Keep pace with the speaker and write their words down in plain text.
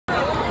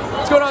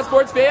going on,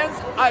 sports fans?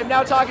 I'm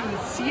now talking to the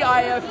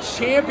CIF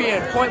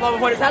champion, Point Loma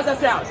Pointers. How's that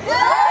sound?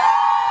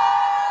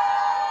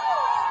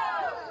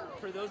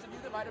 For those of you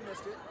that might have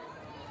missed it,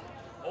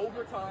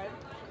 overtime,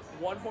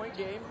 1-point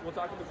game. We'll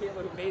talk to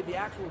Mikaela, who made the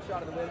actual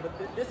shot of the win, but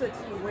this is a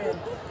team win.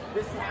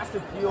 This has to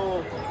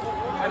feel,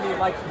 I mean,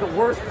 like the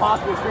worst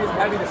possible experience of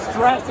having the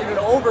stress in an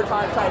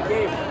overtime type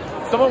game.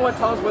 Someone want to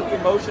tell us what the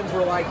emotions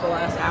were like the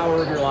last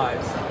hour of your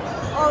lives?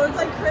 Oh, it's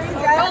like crazy.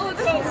 I had to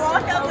just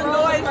block out the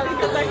noise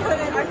because I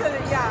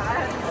couldn't, yeah, I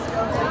had to just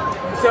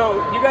go.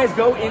 So you guys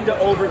go into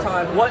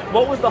overtime.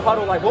 What was the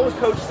huddle like? What was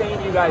Coach saying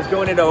to you guys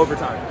going into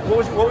overtime?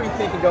 What were you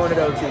thinking going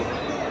into OT?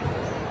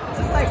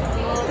 Just like,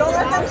 don't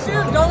let them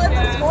shoot, don't let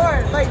them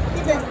score. Like,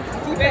 keep it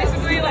defense.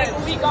 Basically, like,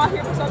 we got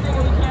here for something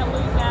and we can't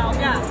lose now.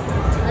 Yeah.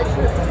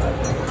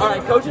 All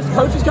right, coach is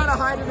kind of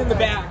hiding in the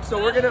back, so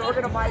we're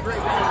gonna migrate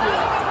back here.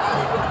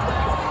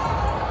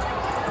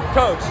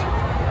 Coach,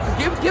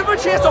 give him a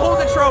chance to hold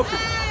the trophy.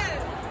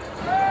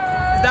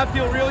 Does that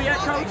feel real yet,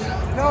 Coach?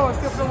 No, it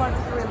still feels like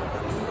a dream.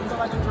 It feels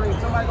like a dream.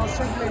 Somebody gonna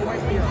shake me and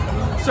wake me up.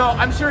 So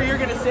I'm sure you're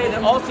gonna say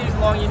that all season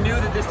long you knew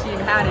that this team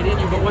had it in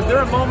you, but was there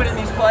a moment in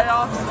these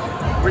playoffs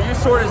where you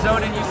sort of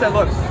zoned in and you said,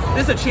 look,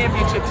 this is a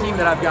championship team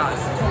that I've got?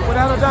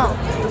 Without a doubt.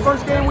 The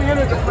first game we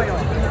entered the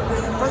playoffs.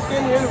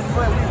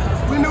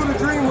 We knew the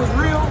dream was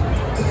real,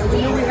 and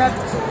we knew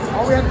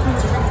all we had to do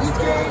was take each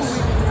game.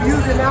 We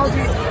used the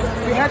analogy,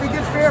 we had to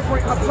get fair for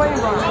a plane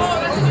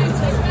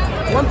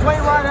ride. One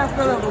plane ride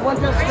after another,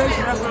 one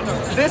destination after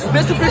another.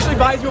 This officially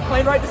buys you a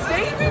plane ride to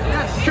state?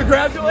 Yes.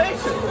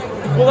 Congratulations.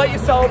 We'll let you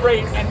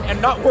celebrate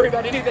and not worry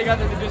about anything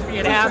other than just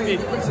being happy.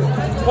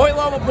 Point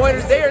Loma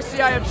Pointers, they are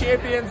CIF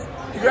champions.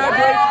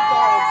 Congratulations.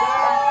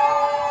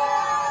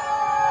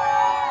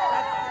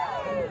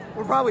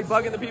 We're probably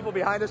bugging the people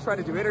behind us trying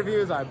to do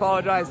interviews. I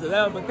apologize to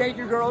them, but thank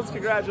you, girls.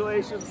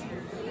 Congratulations.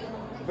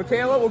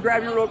 Mikaela, we'll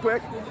grab you real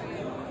quick.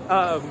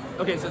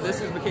 Okay, so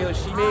this is Mikaela.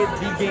 She made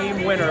the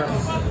game winner.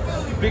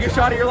 Biggest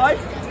shot of your life?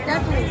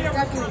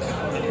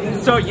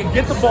 Definitely. So you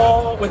get the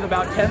ball with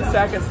about 10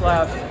 seconds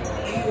left.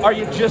 Are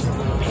you just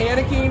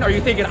panicking? Are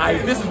you thinking,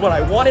 this is what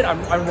I wanted,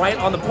 I'm right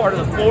on the part of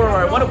the floor where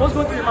I want it? What's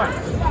going through your mind?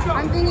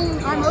 I'm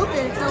thinking I'm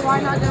open, so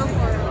why not go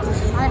for it?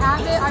 I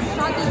have it, I've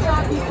shot this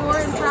shot before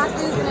in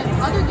practice and in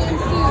other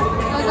games too.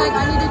 I was like,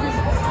 I need to just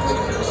take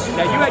it.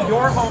 Now you had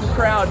your home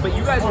crowd, but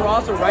you guys were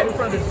also right in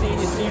front of the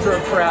senior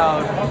Cedro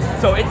crowd.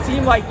 So it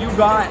seemed like you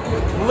got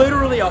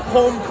literally a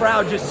home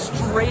crowd just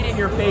straight in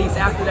your face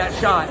after that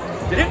shot.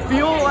 Did it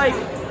feel like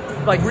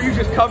were you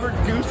just covered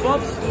in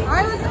goosebumps?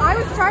 I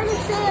was trying to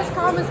stay as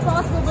calm as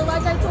possible, but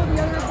like I told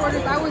the other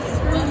reporters, I was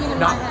screaming in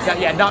my head.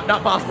 Yeah,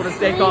 not possible to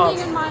stay calm.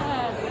 Screaming in my head.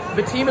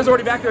 The team is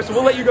already back there, so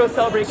we'll let you go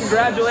celebrate.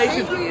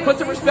 Congratulations. Thank you. Put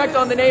some respect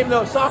on the name,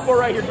 though. Sophomore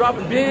right here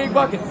dropping big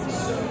buckets.